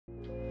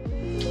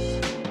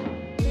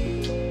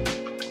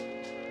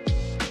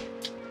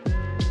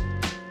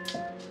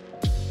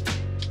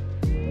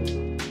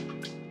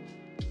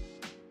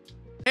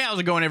how's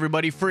it going,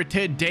 everybody? For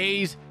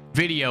today's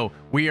video,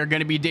 we are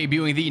going to be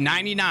debuting the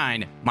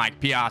 99 Mike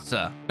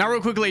Piazza. Now, real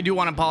quickly, I do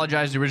want to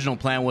apologize. The original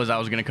plan was I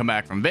was going to come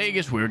back from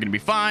Vegas. We were going to be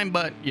fine,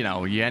 but, you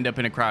know, you end up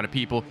in a crowd of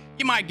people,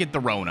 you might get the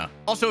Rona.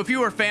 Also, if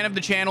you are a fan of the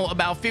channel,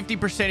 about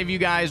 50% of you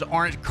guys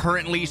aren't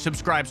currently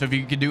subscribed. So if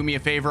you could do me a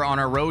favor on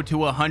our road to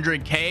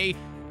 100K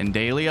and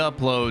daily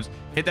uploads,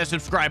 hit that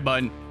subscribe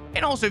button.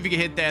 And also, if you could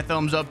hit that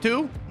thumbs up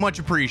too, much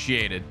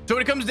appreciated. So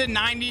when it comes to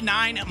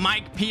 99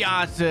 Mike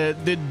Piazza,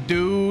 the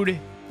dude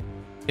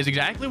is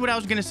exactly what I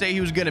was going to say he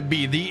was going to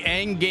be. The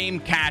end game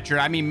catcher.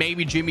 I mean,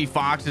 maybe Jimmy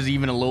Fox is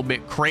even a little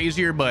bit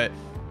crazier, but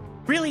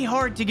really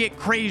hard to get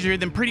crazier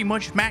than pretty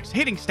much max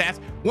hitting stats.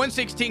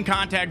 116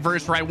 contact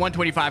versus right,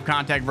 125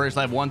 contact versus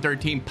left,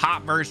 113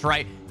 pop versus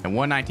right, and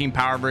 119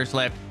 power versus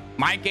left.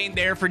 Mike ain't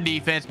there for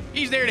defense.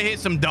 He's there to hit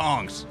some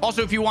dongs.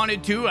 Also, if you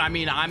wanted to, I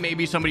mean, I may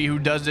be somebody who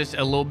does this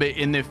a little bit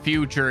in the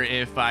future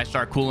if I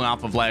start cooling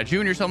off of Vlad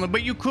Jr. or something,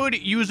 but you could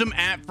use him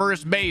at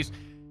first base.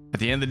 At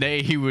the end of the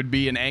day, he would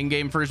be an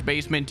endgame first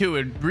baseman too.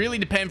 It really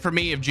depends for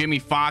me if Jimmy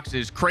Fox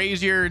is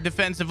crazier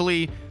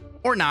defensively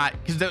or not,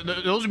 because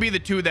those would be the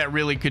two that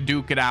really could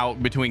duke it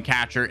out between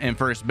catcher and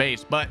first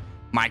base. But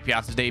Mike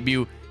Piazza's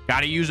debut,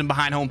 got to use him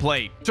behind home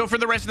plate. So for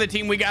the rest of the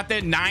team, we got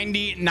the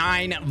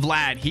 99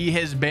 Vlad. He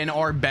has been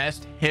our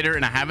best hitter,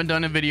 and I haven't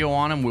done a video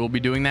on him. We'll be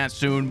doing that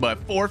soon, but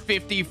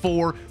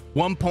 454,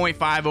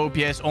 1.5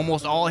 OPS.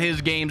 Almost all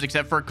his games,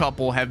 except for a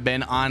couple, have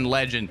been on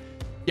Legend.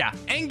 Yeah,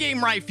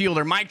 endgame right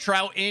fielder. Mike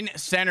Trout in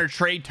center.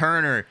 Trey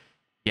Turner,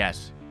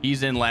 yes,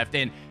 he's in left.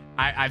 And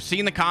I've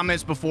seen the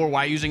comments before,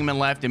 why using him in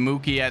left and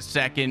Mookie at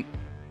second.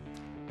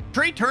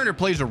 Trey Turner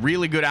plays a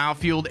really good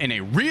outfield and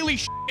a really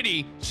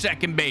shitty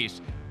second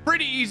base.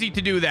 Pretty easy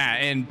to do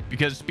that, and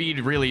because speed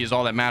really is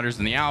all that matters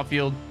in the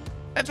outfield,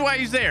 that's why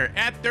he's there.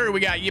 At third, we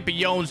got Yippee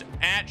Jones.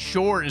 At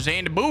short,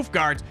 Xander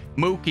Boofgaards.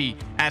 Mookie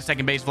at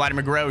second base.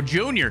 Vladimir Guerrero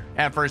Jr.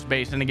 at first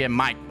base. And again,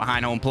 Mike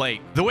behind home plate.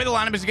 The way the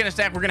lineup is going to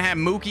stack, we're going to have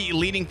Mookie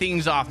leading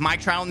things off.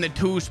 Mike Trout in the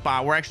 2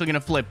 spot. We're actually going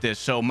to flip this.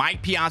 So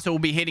Mike Piazza will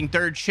be hitting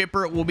third.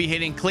 Chipper will be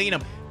hitting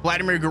cleanup.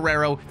 Vladimir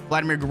Guerrero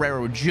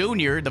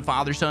Jr., the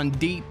father-son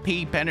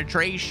DP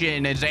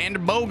penetration. And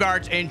Xander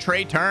Bogaerts and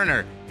Trey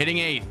Turner hitting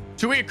 8th.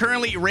 So we are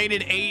currently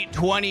rated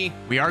 820.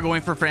 We are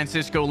going for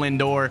Francisco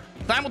Lindor.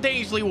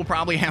 Simultaneously, we'll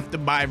probably have to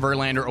buy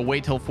Verlander or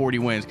wait till 40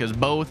 wins because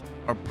both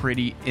are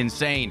pretty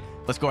insane.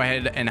 Let's go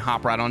ahead and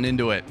hop right on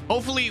into it.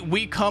 Hopefully,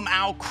 we come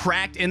out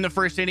cracked in the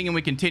first inning and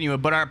we continue it.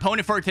 But our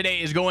opponent for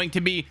today is going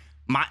to be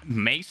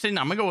Mason.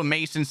 I'm going to go with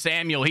Mason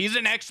Samuel. He's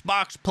an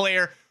Xbox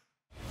player.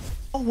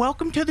 Oh,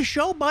 welcome to the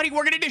show, buddy.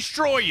 We're going to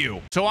destroy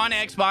you. So on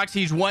Xbox,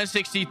 he's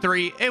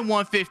 163 and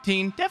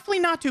 115. Definitely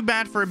not too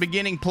bad for a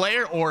beginning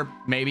player, or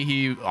maybe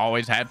he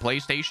always had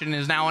PlayStation and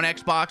is now on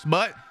Xbox,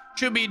 but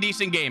should be a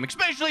decent game,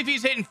 especially if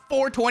he's hitting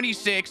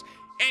 426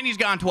 and he's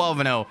gone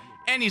 12-0.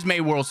 And he's made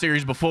World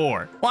Series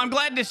before. Well, I'm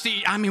glad to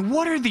see. I mean,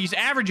 what are these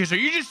averages? Are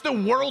you just the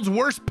world's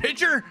worst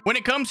pitcher? When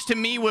it comes to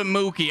me with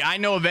Mookie, I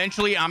know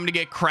eventually I'm going to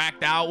get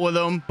cracked out with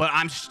him, but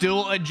I'm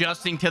still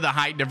adjusting to the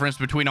height difference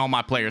between all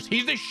my players.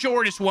 He's the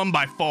shortest one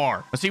by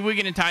far. Let's see if we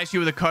can entice you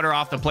with a cutter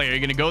off the plate. Are you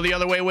going to go the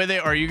other way with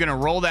it, or are you going to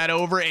roll that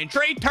over? And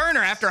Trey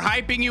Turner, after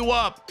hyping you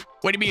up,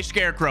 way to be a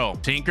scarecrow.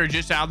 Sinker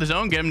just out of the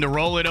zone. Get him to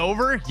roll it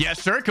over.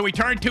 Yes, sir. Can we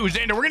turn to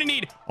Xander? We're going to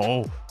need...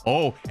 Oh.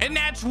 And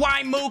that's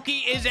why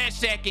Mookie is at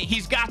second.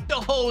 He's got the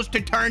hose to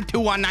turn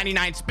 2 on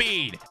 99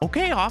 speed.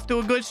 Okay, off to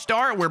a good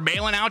start. We're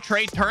bailing out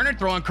Trey Turner,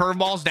 throwing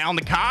curveballs down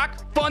the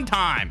cock. Fun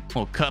time.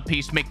 Little cut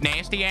piece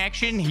McNasty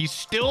action. He's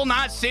still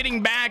not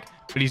sitting back,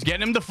 but he's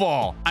getting him to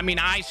fall. I mean,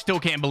 I still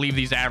can't believe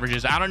these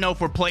averages. I don't know if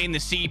we're playing the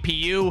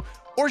CPU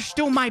or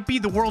still might be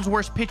the world's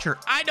worst pitcher.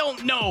 I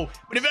don't know.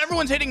 But if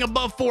everyone's hitting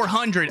above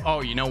 400,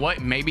 oh, you know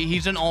what? Maybe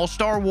he's an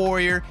all-star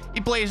warrior.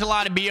 He plays a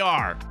lot of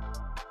BR.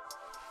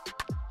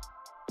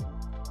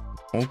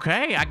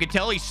 Okay, I could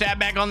tell he sat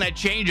back on that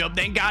changeup.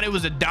 Thank God it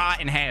was a dot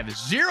and have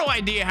zero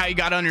idea how he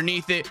got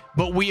underneath it,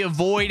 but we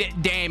avoid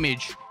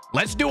damage.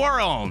 Let's do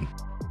our own.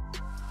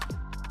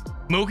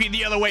 Mookie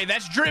the other way.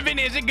 That's driven.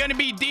 Is it going to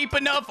be deep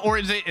enough, or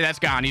is it? That's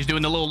gone. He's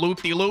doing the little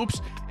loop-de-loops.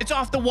 It's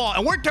off the wall,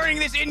 and we're turning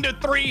this into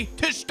 3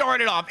 to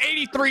start it off.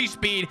 83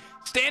 speed,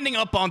 standing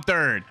up on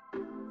third.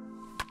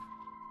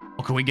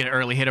 Oh, can we get an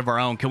early hit of our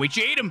own? Can we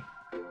cheat him?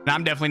 No,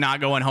 I'm definitely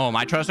not going home.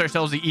 I trust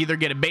ourselves to either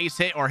get a base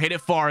hit or hit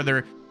it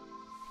farther.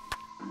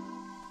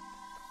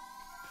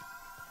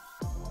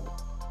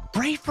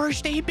 Great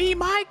first AB,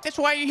 Mike. That's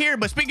why you're here.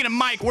 But speaking of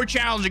Mike, we're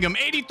challenging him.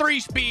 83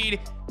 speed.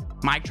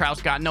 Mike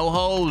Trout's got no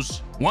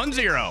hose.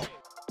 1-0.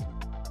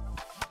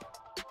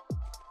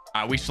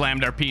 We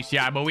slammed our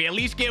PCI, but we at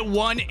least get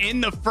 1 in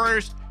the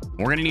first.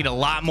 We're going to need a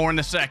lot more in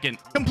the second.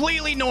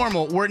 Completely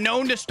normal. We're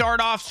known to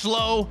start off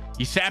slow.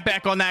 He sat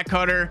back on that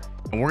cutter,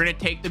 and we're going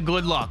to take the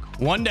good luck.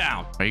 1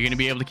 down. Are you going to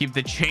be able to keep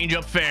the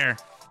changeup fair?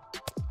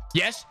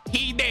 Yes,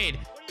 he did.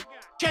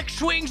 Check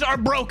swings are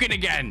broken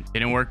again.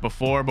 Didn't work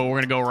before, but we're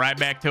going to go right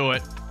back to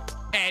it.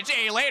 And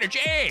see you later,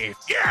 Chief.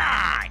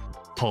 Yeah.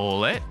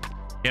 Pull it.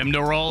 Get him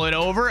to roll it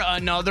over.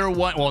 Another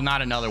one. Well,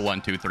 not another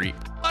 1, 2, 3,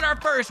 but our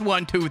first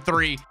 1, 2,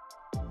 3.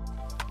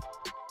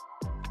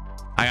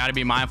 I got to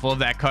be mindful of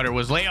that cutter.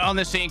 Was late on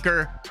the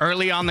sinker,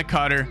 early on the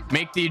cutter.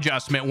 Make the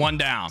adjustment. 1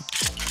 down.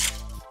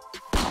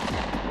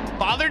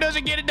 Father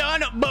doesn't get it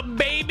done, but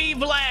baby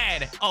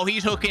Vlad. Oh,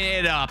 he's hooking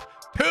it up.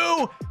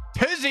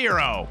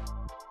 2-0.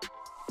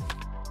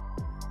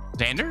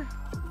 Xander?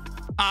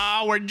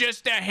 Oh, we're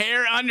just a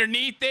hair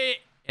underneath it.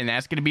 And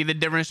that's going to be the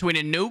difference between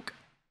a nuke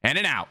and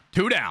an out.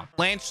 2 down.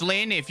 Lance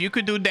Lynn, if you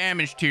could do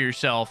damage to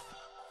yourself,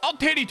 I'll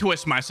titty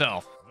twist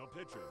myself.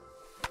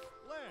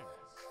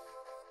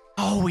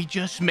 Oh, we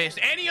just missed.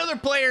 Any other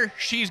player,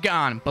 she's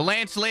gone. But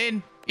Lance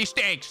Lynn, he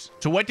stinks.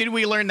 So what did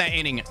we learn that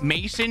inning?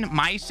 Mason,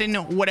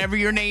 whatever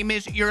your name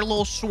is, you're a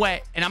little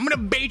sweat. And I'm going to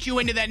bait you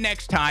into that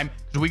next time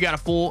because we got a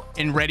full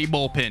and ready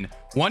bullpen.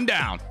 1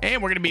 down.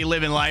 And we're going to be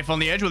living life on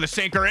the edge with a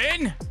sinker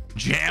in.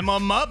 Jam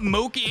them up.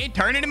 Mookie ain't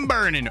turning and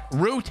burning.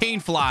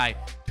 Routine fly.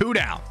 2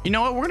 down. You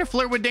know what? We're going to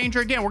flirt with danger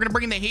again. We're going to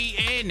bring the heat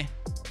in.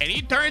 And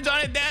he turns on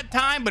it that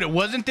time, but it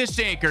wasn't the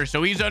sinker.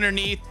 So he's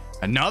underneath.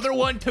 Another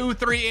 1, 2,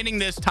 3 inning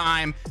this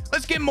time.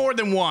 Let's get more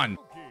than 1.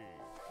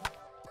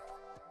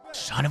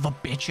 Son of a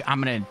bitch.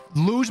 I'm going to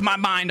lose my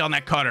mind on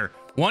that cutter.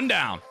 1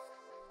 down.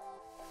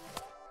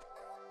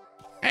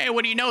 Hey,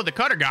 what do you know? The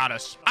cutter got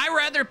us. I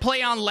rather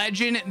play on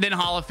Legend than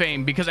Hall of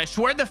Fame because I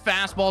swear the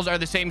fastballs are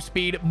the same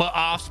speed, but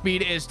off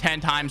speed is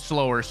 10 times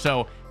slower.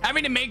 So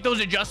having to make those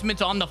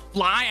adjustments on the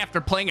fly after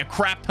playing a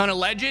crap ton of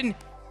Legend,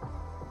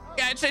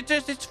 yeah,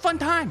 it's fun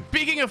time.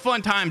 Speaking of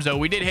fun times, though,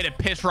 we did hit a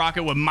piss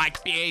rocket with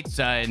Mike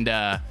Piazza, and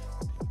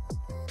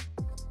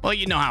well,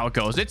 you know how it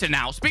goes. It's an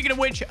out. Speaking of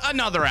which,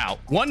 another out.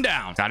 1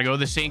 down. Got to go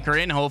the sinker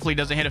in. Hopefully, he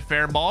doesn't hit a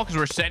fair ball because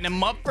we're setting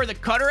him up for the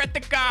cutter at the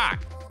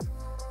cock.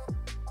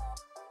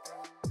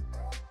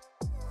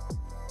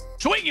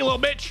 Swing, you little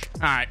bitch.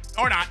 All right,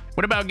 or not.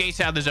 What about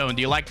Gates out of the zone?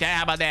 Do you like that?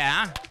 How about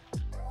that, huh?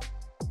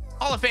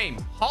 Hall of Fame.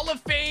 Hall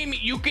of Fame,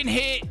 you can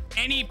hit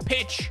any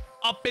pitch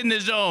up in the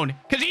zone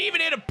because he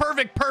even hit a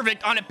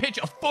perfect on a pitch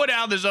a foot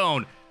out of the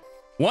zone.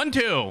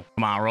 1-2.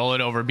 Come on, roll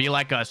it over. Be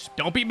like us.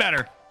 Don't be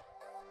better.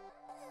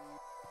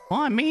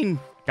 Well, I mean,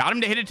 got him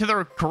to hit it to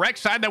the correct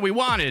side that we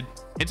wanted.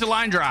 It's a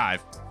line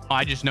drive. Oh,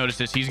 I just noticed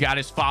this. He's got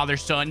his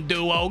father-son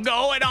duo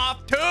going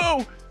off too.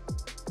 All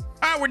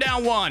right, we're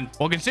down 1.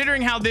 Well,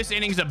 considering how this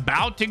inning's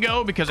about to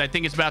go, because I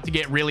think it's about to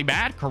get really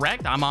bad,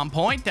 correct? I'm on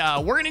point.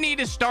 We're going to need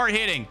to start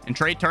hitting. And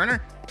Trey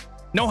Turner,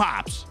 no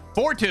hops.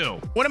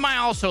 4-2. What am I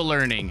also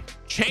learning?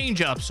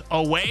 Change-ups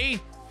away.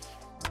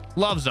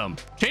 Loves them.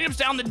 Change-ups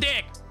down the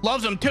dick.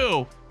 Loves them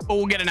too. But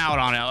we'll get an out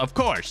on it, of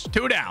course.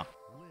 2 down.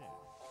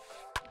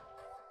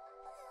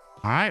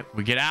 All right.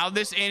 We get out of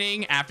this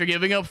inning after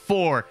giving up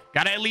 4.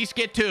 Got to at least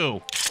get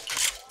 2.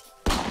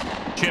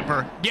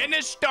 Chipper. Getting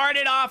it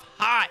started off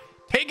hot.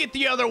 Take it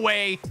the other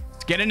way.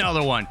 Let's get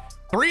another one.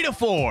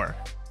 3-4.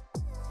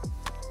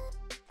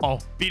 Oh,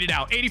 beat it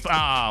out. 85.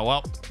 Ah,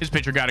 well, his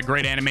pitcher got a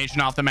great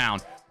animation off the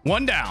mound.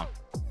 1 down.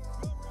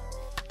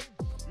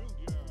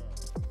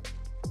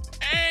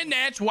 And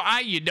that's why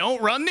you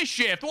don't run the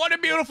shift. What a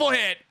beautiful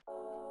hit.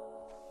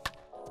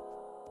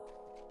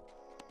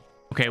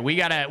 Okay, we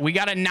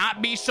gotta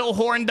not be so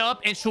horned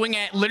up and swing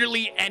at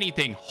literally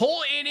anything.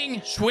 Whole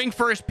inning, swing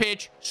first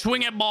pitch,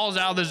 swing at balls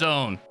out of the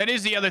zone. That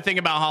is the other thing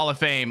about Hall of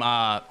Fame.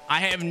 I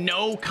have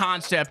no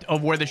concept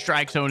of where the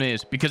strike zone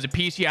is because the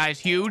PCI is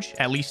huge,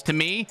 at least to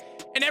me,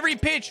 and every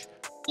pitch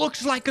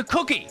looks like a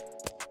cookie.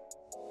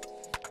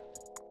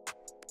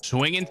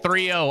 Swinging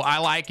 3-0. I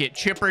like it.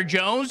 Chipper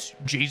Jones.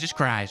 Jesus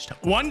Christ.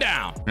 1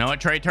 down. You know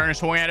what? Trey Turner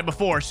swung at it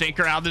before.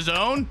 Sinker out of the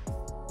zone.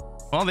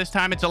 Well, this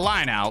time it's a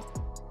line out.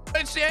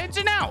 It's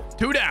an out.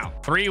 2 down.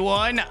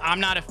 3-1. I'm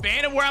not a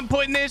fan of where I'm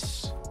putting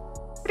this,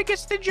 but it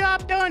gets the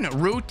job done.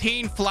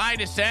 Routine fly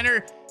to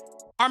center.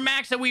 Our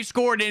max that we've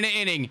scored in an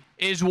inning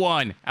is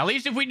 1. At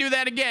least if we do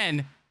that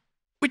again,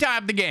 we tie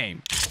up the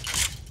game.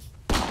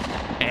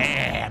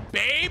 Yeah,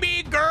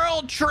 baby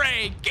girl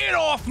Trey. Get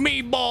off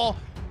me, ball.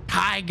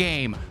 Tie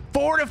game.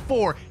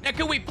 4-4. Now,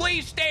 can we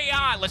please stay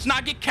on? Let's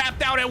not get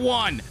capped out at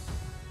 1.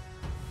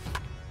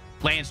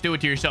 Lance, do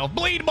it to yourself.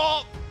 Bleed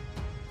ball.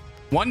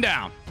 1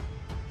 down.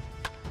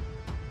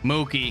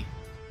 Mookie.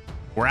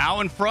 We're out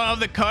in front of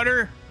the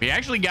cutter. We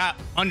actually got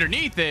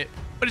underneath it,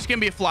 but it's going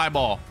to be a fly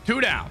ball.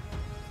 2 down.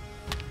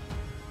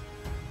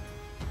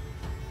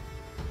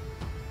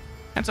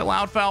 That's a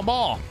loud foul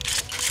ball.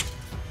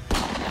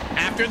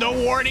 After the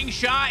warning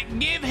shot,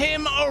 give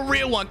him a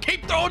real one.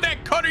 Keep throwing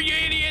that cutter, you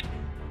idiot.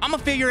 I'm going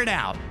to figure it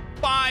out.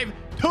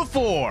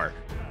 5-4.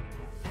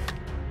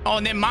 Oh,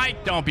 and then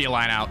Mike, don't be a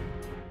line out.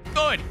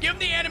 Good. Give him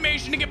the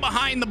animation to get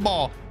behind the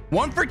ball.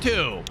 1 for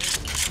 2.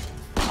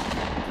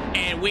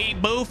 And we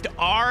boofed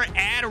our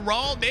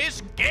Adderall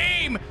this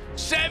game.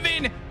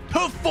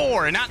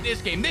 7-4. Not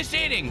this game. This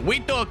inning, we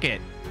took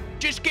it.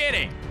 Just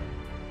kidding.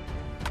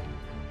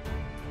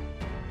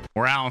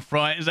 We're out in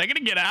front. Is that going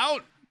to get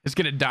out? It's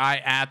going to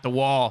die at the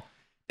wall.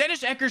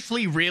 Dennis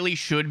Eckersley really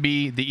should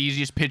be the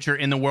easiest pitcher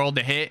in the world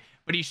to hit,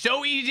 but he's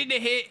so easy to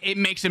hit, it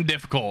makes him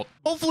difficult.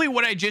 Hopefully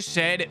what I just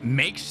said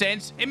makes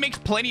sense. It makes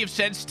plenty of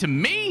sense to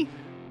me,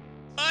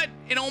 but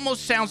it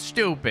almost sounds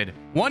stupid.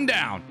 1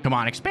 down. Come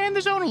on, expand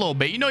the zone a little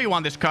bit. You know you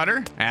want this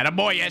cutter.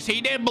 Attaboy. Yes,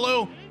 he did,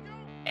 Blue.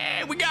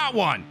 And we got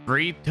one.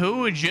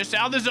 3-2 is just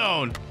out of the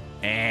zone.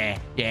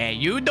 Yeah,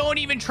 you don't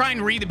even try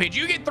and read the pitch.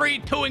 You get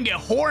 3-2 and get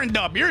horned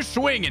up. You're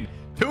swinging.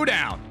 2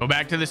 down. Go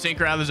back to the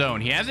sinker out of the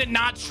zone. He hasn't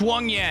not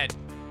swung yet.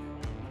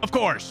 Of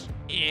course.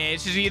 Yeah,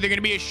 this is either going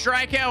to be a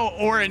strikeout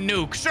or a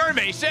nuke.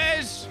 Survey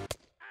says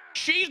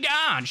she's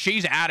gone.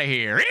 She's out of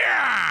here.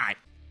 Yeah.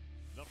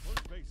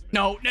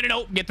 No.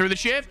 Get through the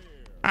shift.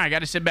 All right, got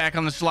to sit back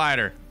on the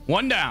slider.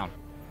 1 down.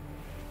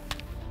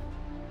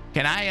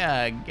 Can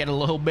I get a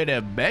little bit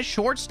of best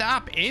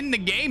shortstop in the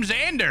game?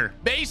 Xander.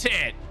 Base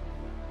hit.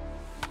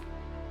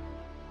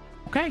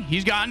 Okay,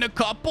 he's gotten a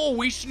couple.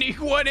 We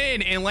sneak one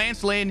in. And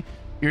Lance Lynn,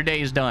 your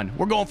day is done.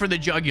 We're going for the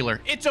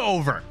jugular. It's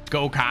over.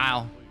 Go,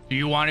 Kyle. Do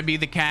you want to be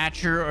the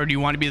catcher or do you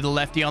want to be the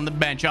lefty on the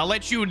bench? I'll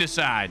let you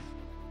decide.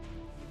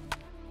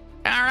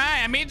 All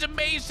right, I mean, it's a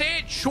base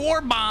hit. Shore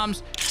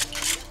bombs.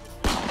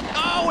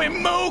 Oh, and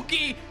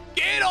Mookie,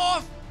 get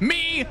off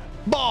me.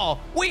 Ball.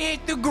 We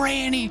hit the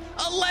granny.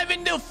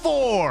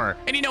 11-4.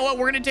 And you know what?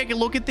 We're going to take a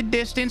look at the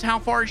distance. How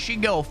far does she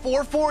go?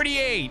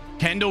 448.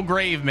 Kendall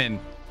Graveman.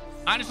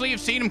 Honestly,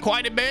 I've seen him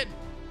quite a bit.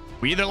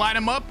 We either light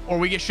him up or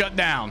we get shut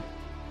down.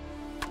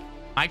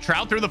 Mike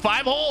Trout through the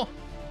 5-hole.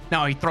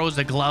 No, he throws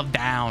the glove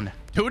down.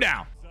 2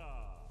 down.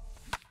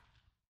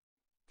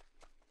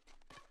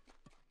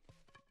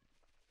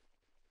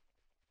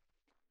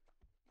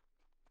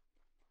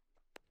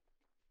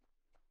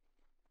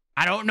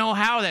 I don't know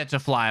how that's a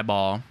fly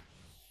ball.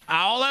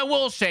 All I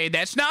will say,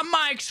 that's not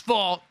Mike's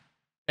fault.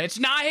 It's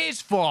not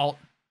his fault.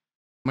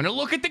 I'm going to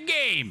look at the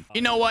game.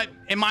 You know what?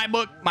 In my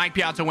book, Mike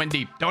Piazza went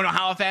deep. Don't know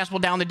how a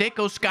fastball down the dick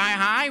goes sky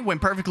high when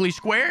perfectly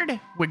squared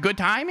with good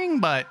timing,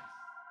 but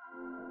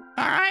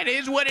all right, it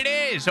is what it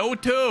is.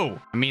 0-2.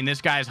 I mean,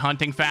 this guy's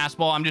hunting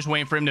fastball. I'm just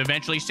waiting for him to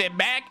eventually sit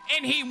back,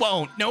 and he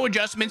won't. No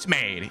adjustments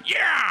made.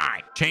 Yeah!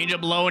 Change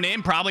up low and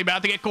in. Probably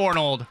about to get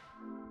cornholed.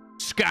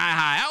 Sky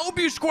high. I hope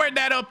you squared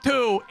that up,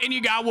 too, and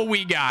you got what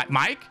we got.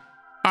 Mike?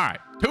 All right,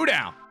 2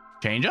 down.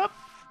 Change up.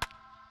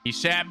 He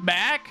sat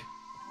back.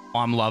 Oh,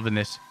 I'm loving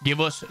this. Give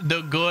us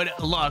the good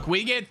luck.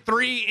 We get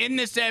 3 in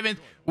the 7th.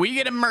 We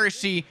get a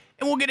mercy,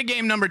 and we'll get a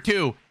game number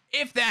 2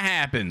 if that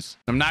happens.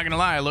 I'm not going to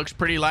lie. It looks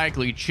pretty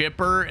likely.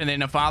 Chipper and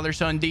then a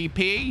father-son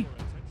DP.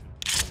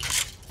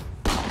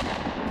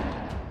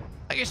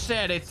 Like I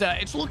said,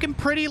 it's looking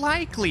pretty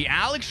likely.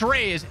 Alex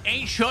Reyes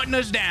ain't shutting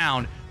us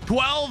down.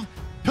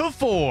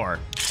 12-4.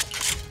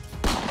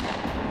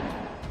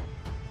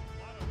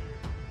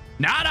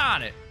 Not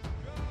on it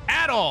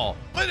at all.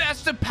 But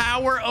that's the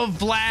power of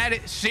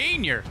Vlad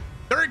Sr.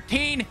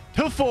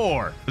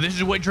 13-4. This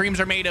is what dreams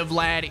are made of,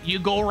 Vlad. You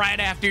go right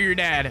after your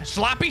dad.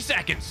 Sloppy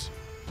seconds.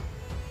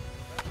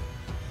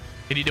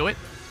 Did he do it?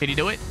 Did he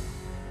do it?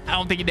 I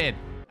don't think he did.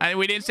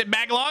 We didn't sit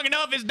back long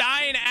enough. It's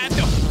dying at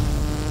the...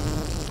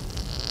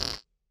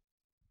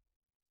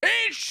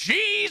 And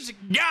she's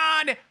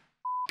gone.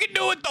 Can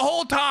do it the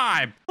whole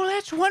time. Well,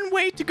 that's one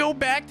way to go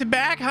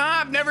back-to-back, huh?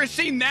 I've never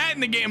seen that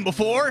in the game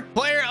before.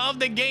 Player of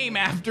the game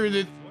after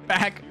the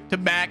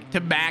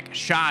back-to-back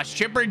shots.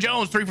 Chipper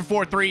Jones, 3 for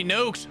 4, 3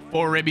 nukes,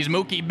 4 ribbies.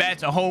 Mookie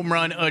Betts, a home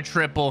run, a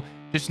triple.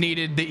 Just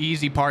needed the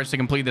easy parts to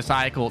complete the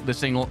cycle, the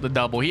single, the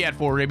double. He had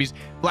 4 ribbies.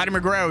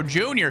 Vladimir Guerrero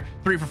Jr.,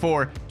 3 for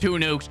 4, 2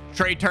 nukes.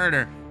 Trey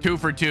Turner, 2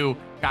 for 2.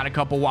 Got a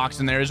couple walks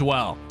in there as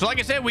well. So like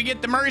I said, we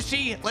get the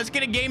mercy. Let's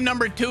get a game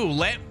number 2.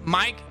 Let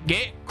Mike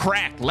get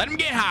cracked. Let him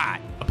get hot.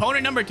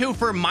 Opponent number 2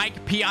 for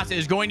Mike Piazza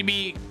is going to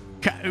be...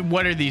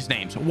 What are these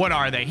names? What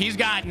are they? He's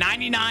got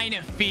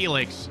 99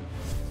 Felix.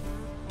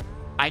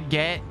 I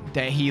get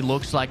that he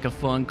looks like a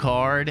fun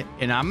card,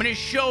 and I'm going to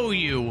show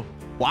you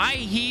why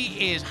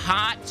he is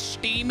hot,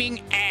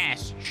 steaming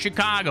ass.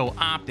 Chicago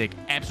Optic,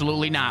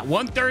 absolutely not.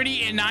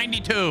 130 and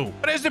 92.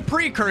 But as a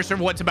precursor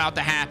of what's about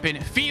to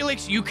happen,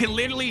 Felix, you can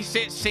literally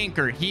sit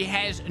sinker. He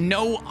has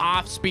no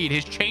off speed.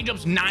 His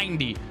changeup's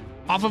 90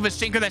 off of a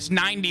sinker that's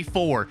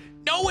 94.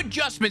 No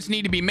adjustments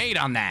need to be made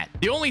on that.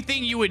 The only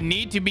thing you would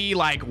need to be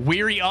like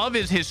weary of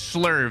is his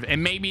slurve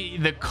and maybe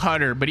the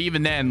cutter. But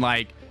even then,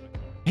 like,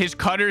 his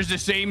cutter's the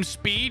same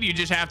speed. You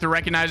just have to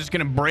recognize it's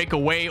going to break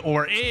away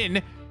or in.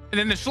 And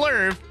then the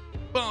slurve,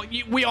 well,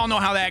 we all know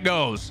how that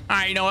goes. All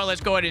right, you know what?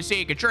 Let's go ahead and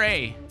see a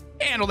Trey.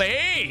 Handle the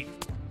 8.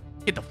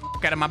 Get the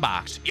fuck out of my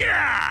box.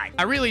 Yeah!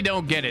 I really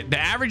don't get it. The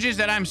averages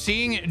that I'm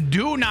seeing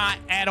do not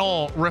at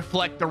all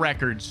reflect the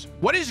records.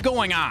 What is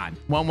going on?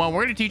 Well,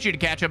 we're going to teach you to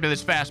catch up to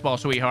this fastball,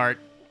 sweetheart.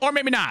 Or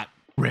maybe not.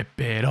 Rip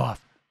it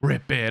off.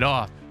 Rip it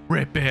off.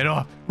 Rip it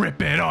off.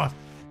 Rip it off.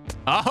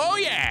 Oh,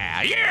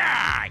 yeah.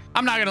 Yeah.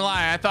 I'm not going to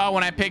lie. I thought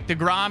when I picked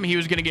DeGrom, he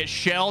was going to get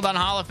shelled on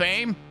Hall of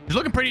Fame. He's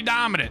looking pretty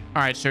dominant.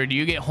 All right, sir. Do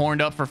you get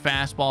horned up for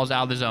fastballs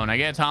out of the zone? I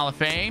guess Hall of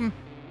Fame.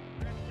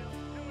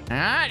 All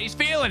right. He's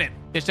feeling it.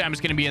 This time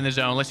it's going to be in the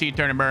zone. Let's see you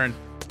turn and burn.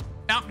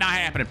 Nope, not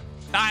happening.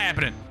 Not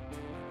happening.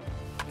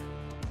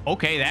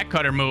 Okay, that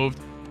cutter moved.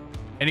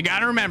 And you got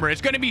to remember,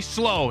 it's going to be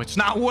slow. It's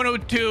not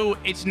 102.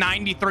 It's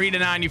 93 to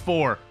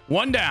 94.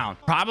 1 down.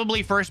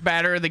 Probably first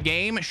batter of the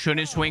game.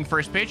 Shouldn't swing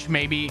first pitch.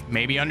 Maybe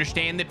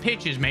understand the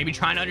pitches. Maybe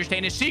trying to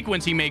understand the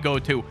sequence he may go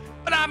to.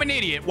 But I'm an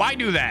idiot. Why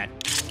do that?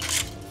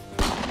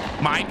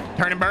 Mike,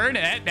 turn and burn.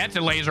 That's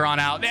a laser on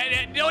out.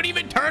 Don't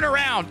even turn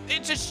around.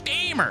 It's a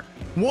steamer.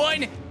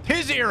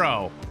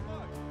 1-0.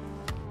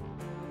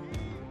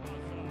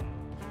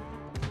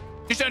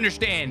 Just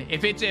understand,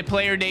 if it's a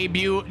player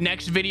debut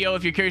next video,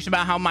 if you're curious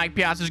about how Mike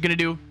Piazza is going to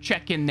do,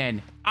 check in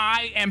then.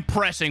 I am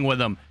pressing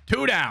with him.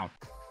 2 down.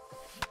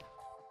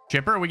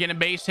 Chipper, are we getting a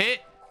base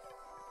hit?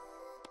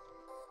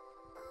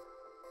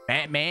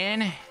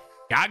 Batman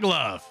got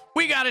glove.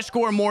 We got to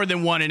score more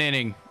than 1 an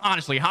inning.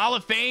 Honestly, Hall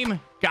of Fame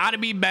got to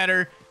be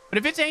better. But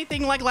if it's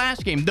anything like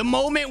last game, the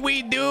moment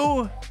we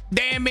do,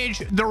 damage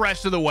the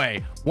rest of the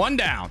way. 1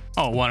 down.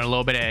 Oh, want a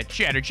little bit of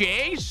cheddar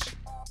cheese.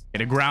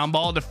 Get a ground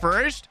ball to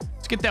first.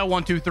 Let's get that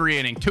 1-2-3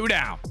 inning. 2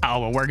 down. Oh,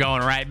 well, we're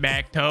going right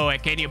back to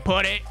it. Can you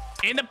put it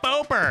in the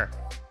pooper?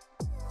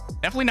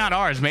 Definitely not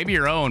ours. Maybe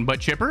your own. But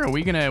Chipper, are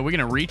we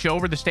gonna reach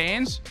over the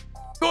stands?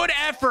 Good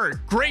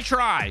effort. Great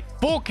try.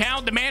 Full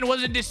count. The man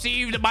wasn't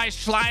deceived by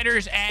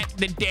sliders at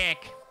the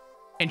deck.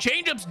 And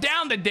changeups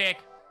down the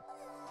deck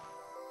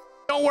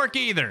don't work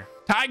either.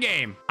 Tie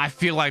game. I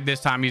feel like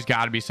this time he's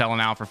got to be selling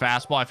out for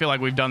fastball. I feel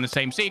like we've done the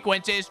same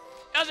sequences.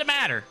 Doesn't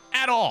matter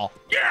at all.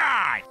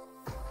 Yeah.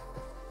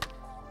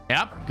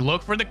 Yep.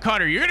 Look for the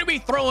cutter. You're going to be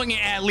throwing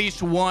it at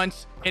least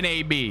once in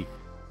AB.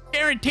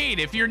 Guaranteed.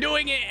 If you're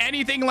doing it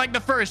anything like the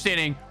first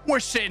inning,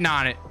 we're sitting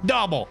on it.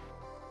 Double.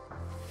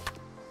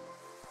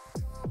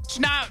 It's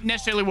not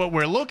necessarily what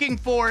we're looking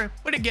for,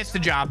 but it gets the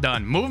job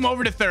done. Move him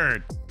over to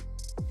third.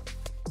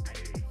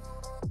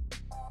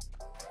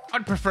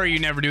 I'd prefer you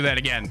never do that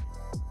again.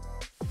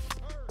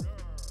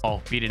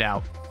 Oh, beat it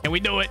out. Can we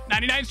do it?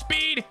 99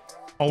 speed.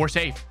 Oh, we're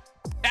safe.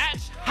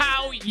 That's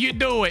how you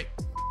do it.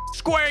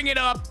 Squaring it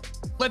up.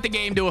 Let the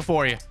game do it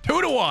for you.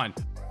 2-1.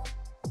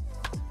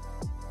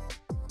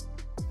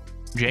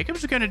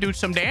 Jacob's going to do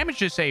some damage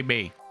to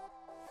AB.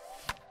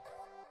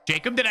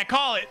 Jacob, did I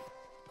call it?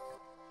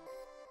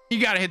 You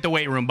got to hit the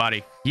weight room,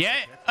 buddy.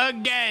 Yet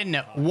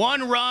again,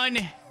 1 run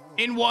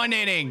in 1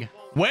 inning.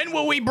 When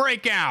will we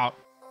break out?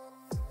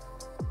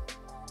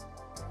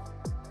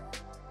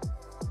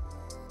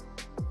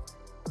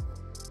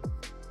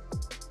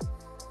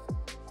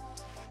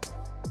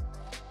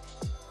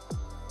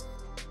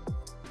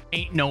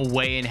 Ain't no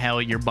way in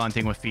hell you're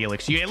bunting with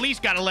Felix. You at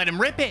least got to let him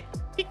rip it.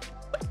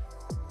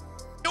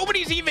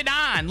 Nobody's even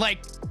on.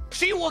 Like,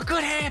 see what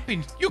could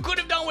happen. You could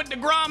have done what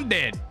DeGrom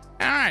did.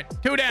 All right,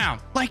 2 down.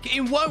 Like,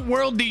 in what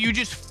world do you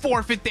just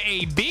forfeit the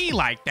AB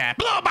like that?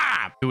 Blow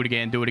bomb. Do it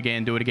again, do it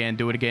again, do it again,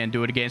 do it again,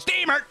 do it again.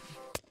 Steamer.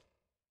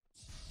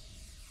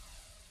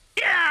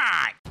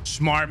 Yeah.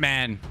 Smart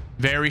man.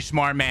 Very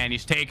smart man.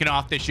 He's taking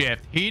off the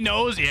shift. He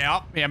knows,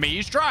 yeah. I mean,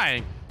 he's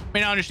trying.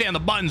 May not understand the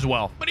buttons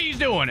well, but he's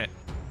doing it.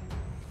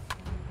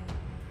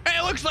 Hey,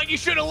 it looks like you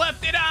should have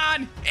left it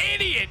on.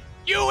 Idiot.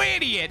 You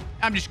idiot.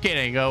 I'm just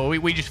kidding. Oh,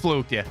 we just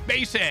fluked you.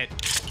 Base hit.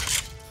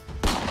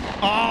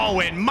 Oh,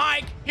 and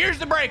Mike, here's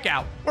the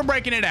breakout. We're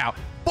breaking it out.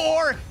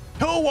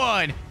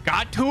 4-1.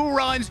 Got 2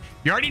 runs.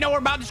 You already know we're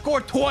about to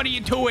score 20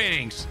 in 2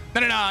 innings.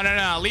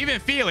 No. Leave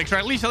in Felix, or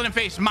at least let him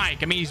face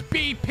Mike. I mean, he's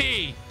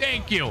BP.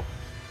 Thank you.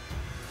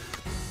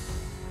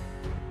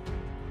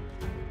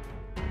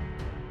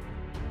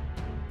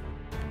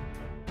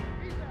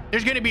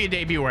 There's going to be a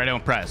debut where I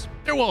don't press.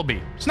 There will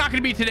be. It's not going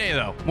to be today,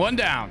 though. 1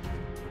 down.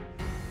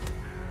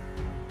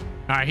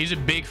 All right, he's a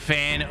big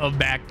fan of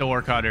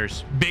backdoor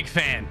cutters. Big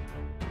fan.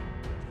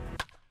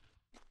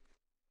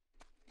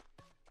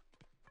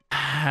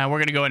 We're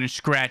going to go ahead and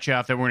scratch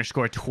off that we're going to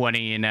score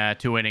 20 in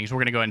 2 innings. We're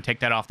going to go ahead and take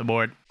that off the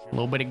board. A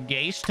little bit of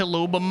Gase to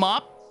lube him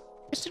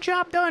up. It's the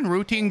job done.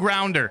 Routine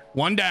grounder.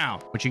 1 down.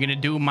 What you going to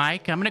do,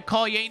 Mike? I'm going to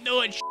call you ain't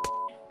doing shit.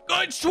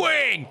 Good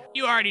swing.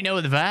 You already know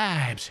the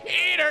vibes.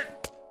 Hitter.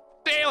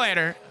 See you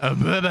later.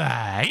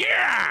 Bye-bye.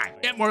 Yeah.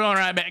 Yep, we're going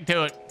right back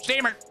to it.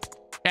 Steamer.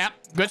 Yep,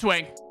 good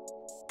swing.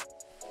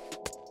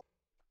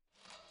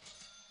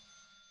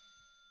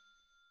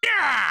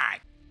 Yeah.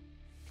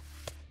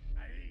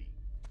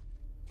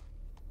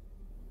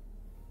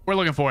 We're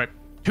looking for it.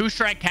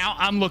 2-strike count.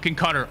 I'm looking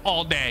cutter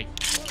all day.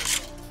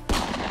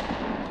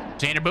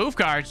 Xander Booth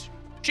cards.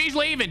 She's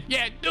leaving.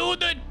 Yeah, do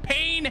the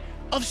pain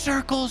of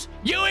circles.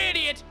 You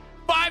idiot.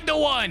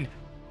 5-1.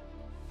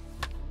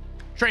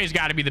 Trey's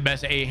got to be the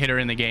best hitter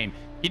in the game.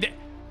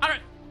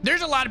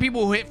 There's a lot of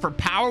people who hit for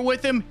power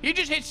with him. He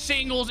just hits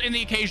singles and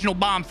the occasional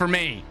bomb for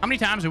me. How many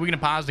times are we going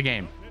to pause the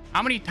game?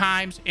 How many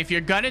times? If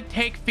you're going to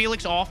take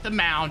Felix off the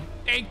mound,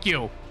 thank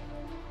you.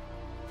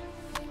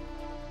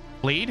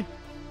 Bleed.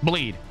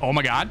 Bleed. Oh,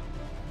 my God.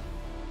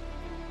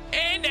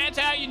 And that's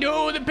how you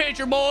do the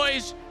pitcher,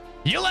 boys.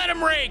 You let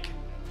him rake.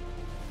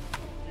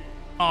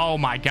 Oh,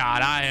 my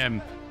God. I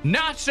am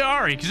not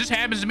sorry, because this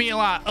happens to me a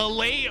lot. A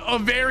late, a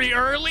very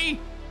early.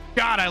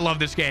 God, I love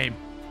this game.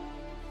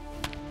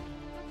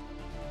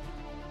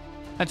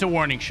 That's a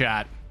warning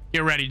shot.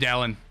 Get ready,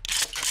 Dellin.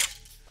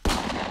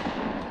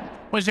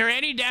 Was there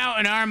any doubt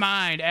in our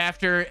mind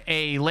after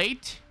a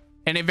late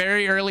and a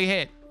very early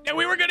hit that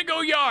we were going to go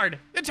yard?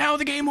 That's how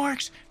the game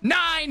works.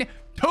 9-1.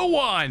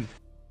 All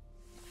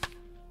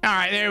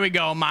right, there we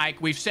go, Mike.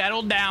 We've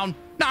settled down.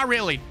 Not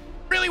really.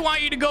 Really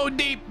want you to go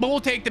deep, but we'll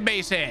take the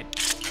base hit.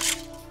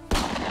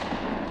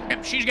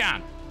 Yep, she's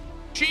gone.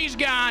 She's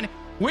gone.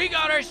 We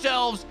got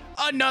ourselves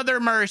another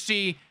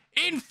Mercy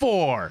in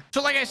 4.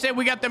 So like I said,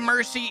 we got the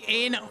Mercy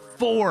in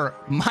 4.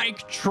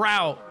 Mike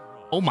Trout.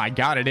 Oh my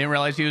God, I didn't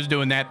realize he was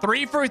doing that.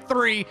 3 for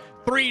 3,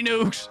 3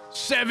 nukes,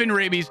 7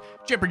 ribbies.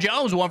 Chipper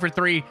Jones 1 for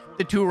 3,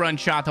 the 2-run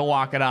shot to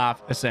walk it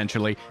off,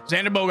 essentially.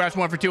 Xander Bogaerts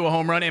 1 for 2, a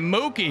home run, and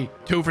Mookie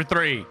 2 for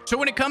 3. So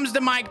when it comes to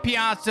Mike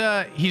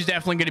Piazza, he's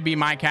definitely going to be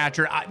my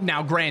catcher.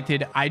 Now,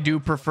 granted, I do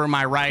prefer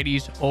my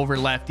righties over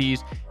lefties.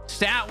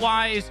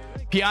 Stat-wise,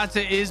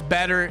 Piazza is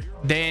better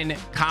than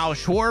Kyle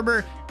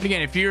Schwarber. And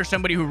again, if you're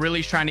somebody who really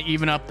is trying to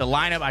even up the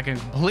lineup, I can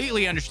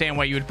completely understand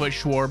why you would put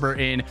Schwarber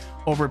in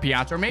over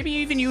Piazza, or maybe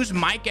even use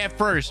Mike at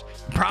first.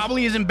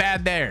 Probably isn't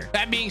bad there.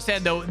 That being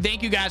said, though,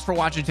 thank you guys for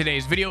watching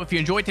today's video. If you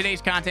enjoyed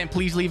today's content,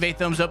 please leave a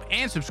thumbs up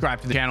and subscribe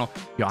to the channel.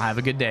 Y'all have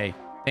a good day.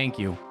 Thank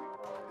you.